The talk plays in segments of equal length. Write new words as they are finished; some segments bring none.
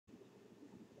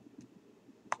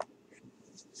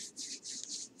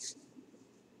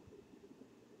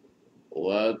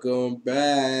Welcome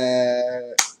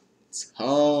back,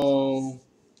 Tom.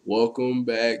 Welcome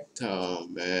back,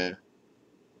 Tom, man.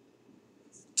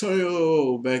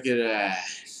 Toyo, back at that.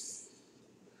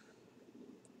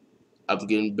 I'm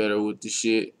getting better with the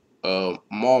shit. I'm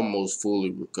almost fully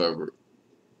recovered.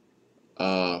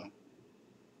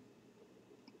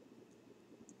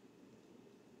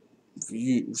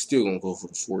 You still gonna go for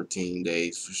the 14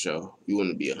 days for sure. You want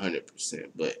to be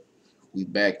 100%, but we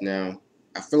back now.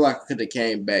 I feel like I could have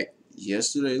came back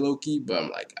yesterday, low key, but I'm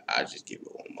like, I just give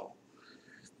it one more.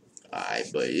 Alright,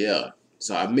 but yeah.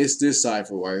 So I missed this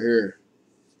cipher right here.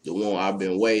 The one I've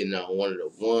been waiting on, one of the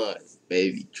ones,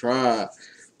 babytron.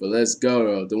 But let's go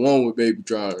though. The one with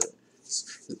babytron.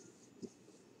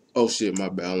 Oh shit, my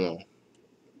bad. Hold on.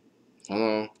 Hold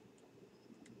on.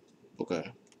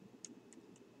 Okay.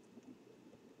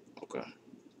 Okay.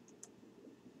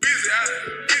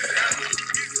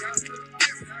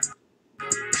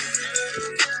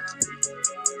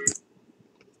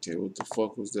 Okay, what the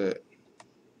fuck was that?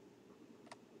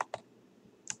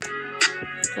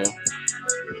 Okay.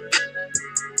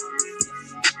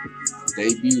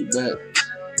 Debut back.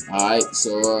 Alright,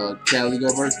 so Cali go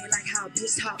first.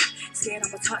 Scared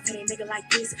I'ma talk to that nigga like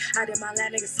this. I did my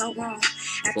last nigga so wrong.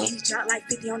 After he dropped like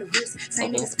 50 on the wrist.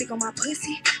 Same niggas speak on my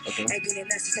pussy. Ain't been in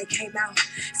there since they came out.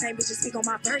 Same bitches speak on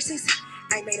my verses.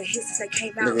 I ain't made a hit since they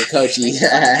came out. Look at Coachy.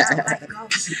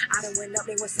 I done went up,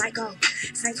 they was psycho.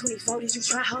 Same 24, did you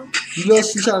try hoe? You know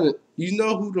she trying to. You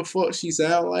know who the fuck she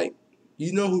sound like?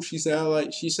 You know who she sound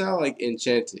like? She sound like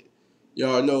Enchanted.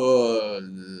 Y'all know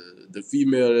the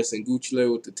female that's in Gucci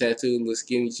Lane with the tattoo, little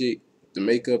skinny chick, the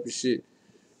makeup and shit.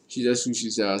 That's who she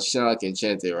sounds. She sound like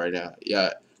Enchanted right now.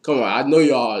 Yeah, come on. I know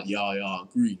y'all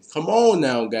agree. Come on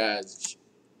now, guys.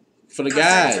 For the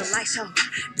guys.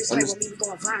 This like when me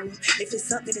going viral. If it's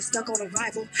something that's stuck on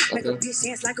arrival, make a bitch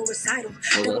dance like a recital.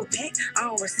 Double pack, I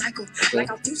don't recycle.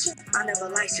 Like I'm future, I never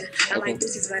liked you. I like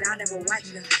bitches, but I never wife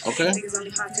them. Niggas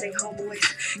only hard to their homeboys.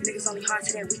 Niggas only hard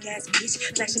to that weak ass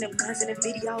bitch. Flashing them guns in them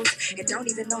videos and don't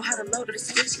even know how to load or the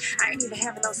switch. I ain't even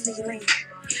having no sneaky link.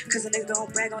 Cause a nigga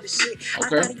gon' brag on the shit. I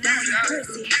thought he died in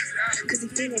pussy. Cause he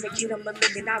feeling to get him a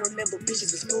look, and I remember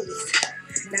bitches was foolish.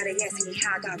 Now they asking me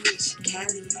how I got rich.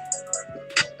 Cali.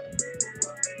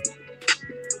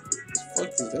 What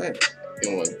is that?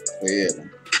 Anyway, yeah.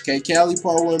 Okay, Cali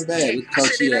part one bad. Look how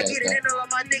she ass all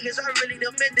of my niggas, I really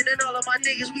demanded, and all of my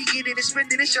niggas, we get it and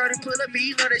spending it. Shorty pull up, and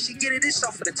you know that she get it. It's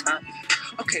off for the top.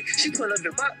 Okay, she pull up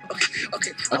in my.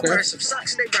 Okay. I'm wearing some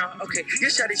socks, they brown. Okay, your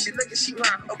shawty, she looking, she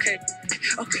round. Okay.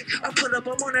 I pull up,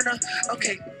 I'm on her.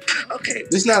 Okay.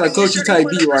 This not a coachy type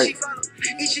beat, right?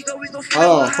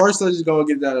 Oh, first let's just go and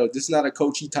get that out. This is not a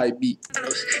coachy type beat.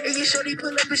 And your shorty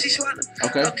pull up and she swallow.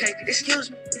 Okay,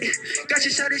 excuse me. Got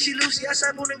your shawty, she Lucy. I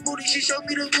sat on the booty, she showed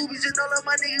me the movies, and all of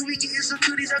my niggas, we getting some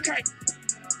goodies. Okay.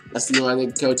 I see my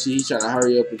nigga Coachy, he trying to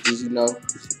hurry up and just,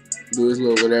 do his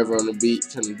little whatever on the beat,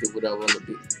 trying to do whatever on the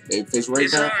beat. Babyface right now.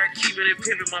 It's hard keeping it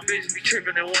pimping, my bitches be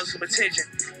tripping and want some attention.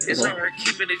 It's hard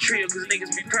keeping it trio, cause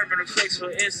niggas be perping and flex for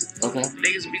instant.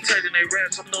 Niggas be touching their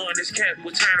raps, I'm knowing this cat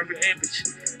will turn up your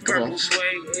image. Purple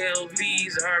suede,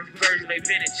 LVs, RV version, they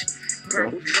vintage.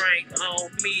 Purple drink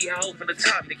on me, I open the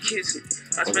top to kiss it.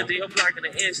 I spent the up block in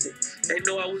an instant. They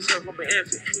know I was here from an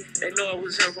infant. They know I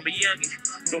was here from a youngin'.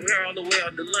 From here all the way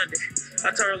out to London.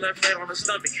 I turned left flat on the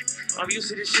stomach. I'm used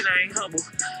to this shit, I ain't humble.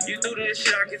 You knew this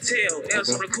shit, I can tell.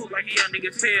 Else on the coupe like a young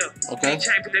nigga fell. Ain't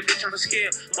chain, put that bitch on the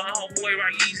scale. My homeboy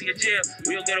right easy in jail.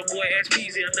 We don't get a boy ass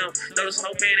peasy enough. Notice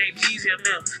no man ain't easy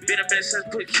enough. Been a minute since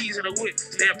put keys in the whip.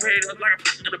 Stand paid up like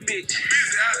a bitch.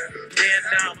 Man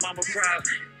down, mama proud.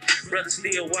 Brother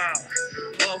still wild.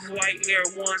 Off-white Air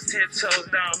Ones, 10 toes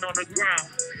down on the ground.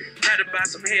 Had to buy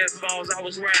some headphones, I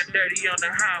was riding dirty on the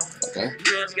house.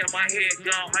 Girls got my head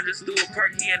gone, I just threw a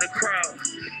perky in the crowd.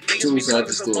 Niggas be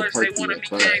talking so much, they wanna be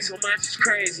gang so much, it's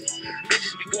crazy.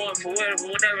 Bitches be going for whatever,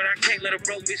 whenever I can't let a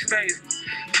broke bitch face me.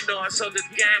 You know I sold the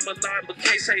game a lot, but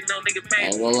can't say no nigga made me. I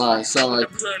ain't gonna lie, it sound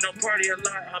like no party a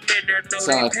lot. I'm in there, no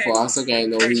sound like I still ain't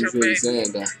know what he was really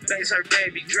saying though. Thanks her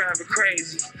baby, driving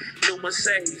crazy. New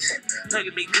Mercedes,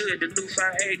 hugging me good, the new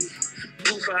 580.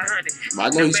 New 500. But I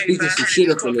know he's speaking some shit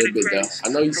up a little bit though. I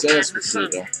know he's saying some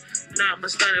shit though. Nah, I'm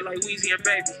stunning like Weezy and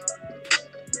Baby.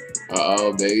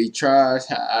 Uh-oh, baby tries.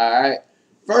 Alright.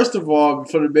 First of all,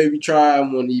 before the baby try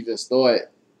won't even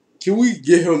start, can we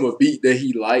get him a beat that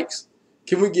he likes?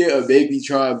 Can we get a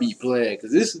babytron beat playing?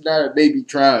 Because this is not a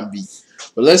babytron beat.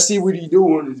 But let's see what he do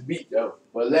on this beat though.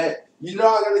 But I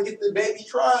gotta get the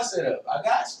babytron set up. I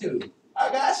got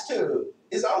to.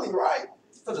 It's only right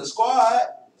for the squad.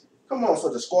 Come on,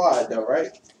 for the squad though,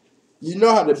 right? You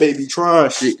know how the babytron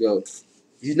shit goes.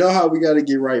 You know how we gotta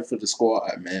get right for the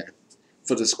squad, man.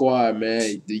 For the squad,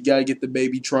 man. You gotta get the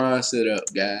babytron set up,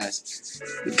 guys.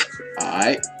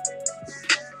 Alright.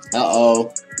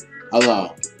 Uh-oh. Hold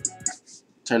on.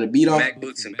 Turn the beat off.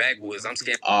 MacBooks and backwoods. I'm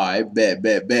scared. Alright, bet.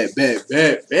 Bet,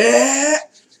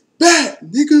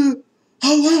 nigga.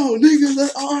 Hold on,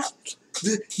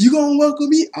 nigga. You gonna welcome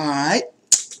me? Alright.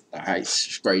 Alright,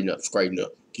 straighten up.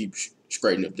 Keep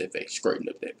straightening up that face.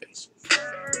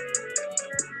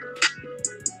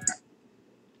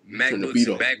 MacBooks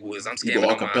and backwoods. I'm scamming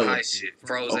on my high shit.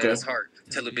 Froze ass heart.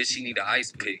 Tell a bitch she need an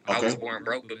ice pick. I was born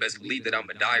broke, but best believe that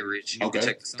I'ma die rich. You can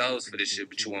check the stores for this shit,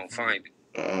 but you won't find it.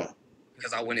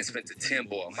 Cause I went and spent the 10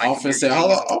 boy. I'm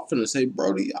finna say,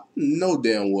 Brody, I know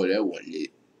damn well that wasn't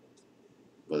it.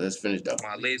 But let's finish though.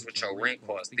 My legs with your rank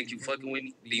cost. Think you fucking with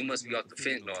me? Then you must be off the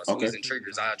fentanyl. Squeezing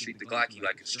triggers, I'll treat the Glocky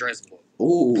like a stress ball.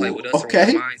 Ooh, play with us or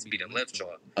with minds, beat them left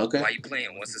jaw. Why you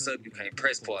playing? Once it's up, you can't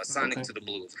press pause. Sonic to the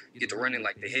blues. Get to running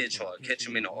like the hedgehog. Catch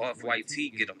him in the off-white tee,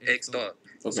 get him X'd up.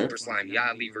 Super slimy,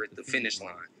 I leave her at the finish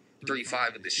line.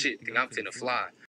 3-5 of the shit, think I'm finna fly.